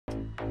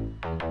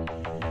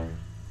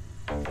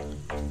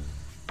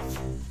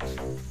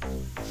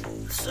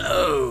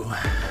So,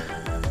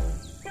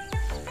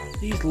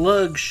 these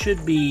lugs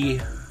should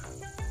be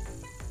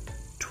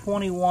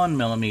 21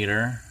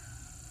 millimeter,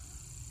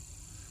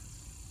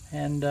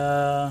 and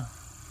you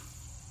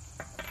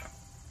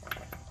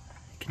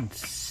can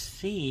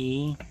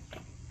see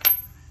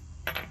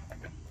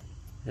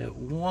it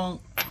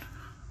won't,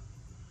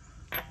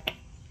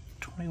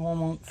 21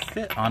 won't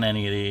fit on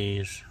any of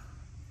these.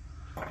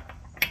 And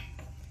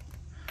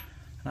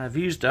I've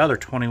used the other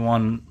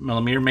 21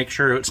 millimeter, make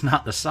sure it's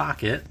not the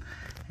socket,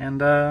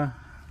 and I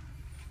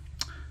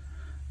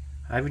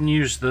even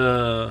used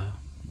the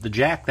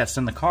jack that's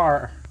in the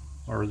car,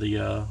 or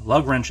the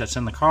lug wrench that's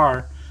in the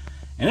car,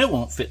 and it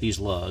won't fit these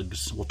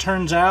lugs. Well,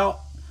 turns out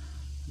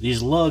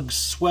these lugs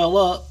swell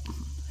up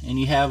and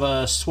you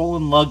have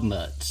swollen lug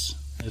nuts.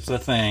 It's a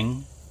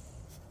thing.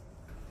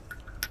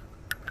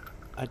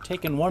 I've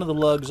taken one of the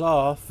lugs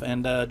off,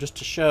 and just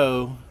to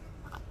show,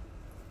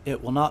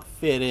 it will not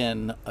fit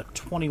in a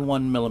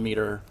 21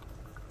 millimeter.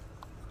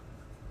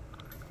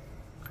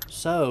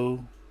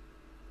 So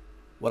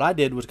what I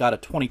did was got a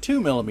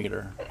 22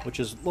 millimeter, which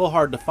is a little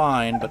hard to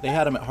find, but they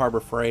had them at Harbor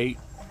Freight.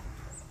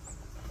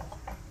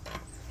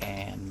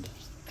 And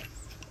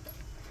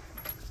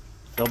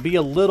they'll be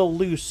a little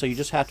loose, so you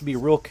just have to be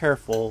real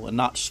careful and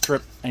not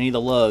strip any of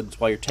the lugs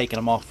while you're taking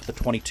them off with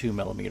the 22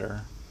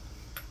 millimeter.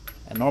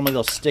 And normally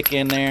they'll stick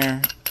in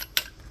there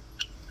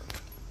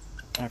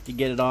after you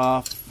get it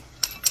off.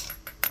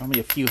 Only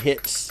a few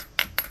hits.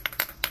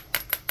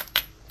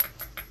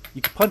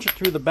 You can punch it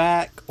through the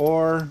back,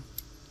 or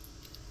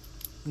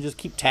you just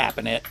keep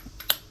tapping it.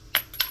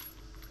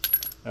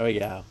 There we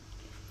go.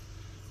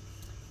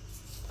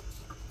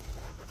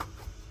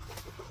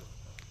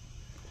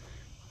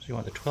 So you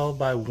want the 12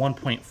 by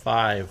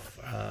 1.5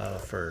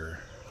 for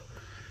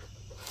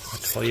a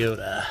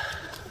Toyota.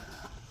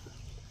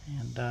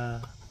 And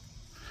there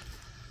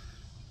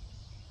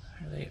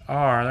they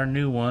are. They're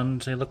new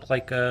ones. They look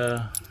like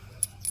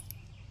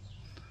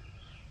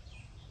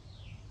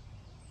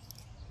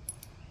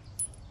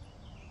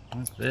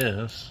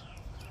this,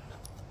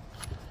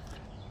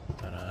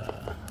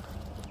 but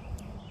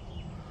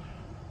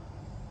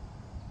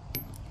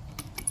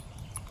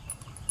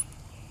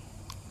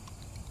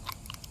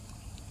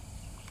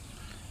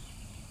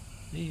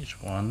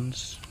these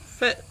ones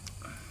fit.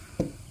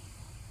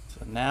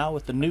 So now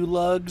with the new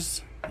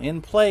lugs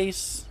in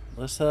place,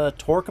 let's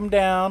torque them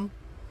down.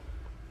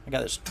 I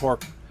got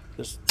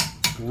this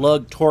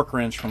lug torque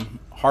wrench from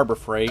Harbor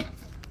Freight,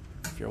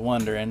 if you're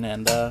wondering,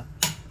 and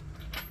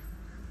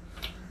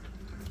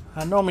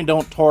I normally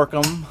don't torque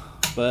them,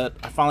 but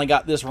I finally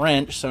got this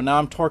wrench, so now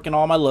I'm torquing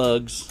all my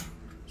lugs.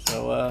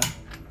 So,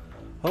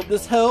 hope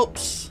this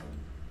helps,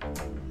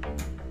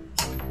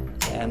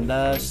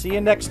 and see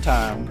you next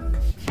time.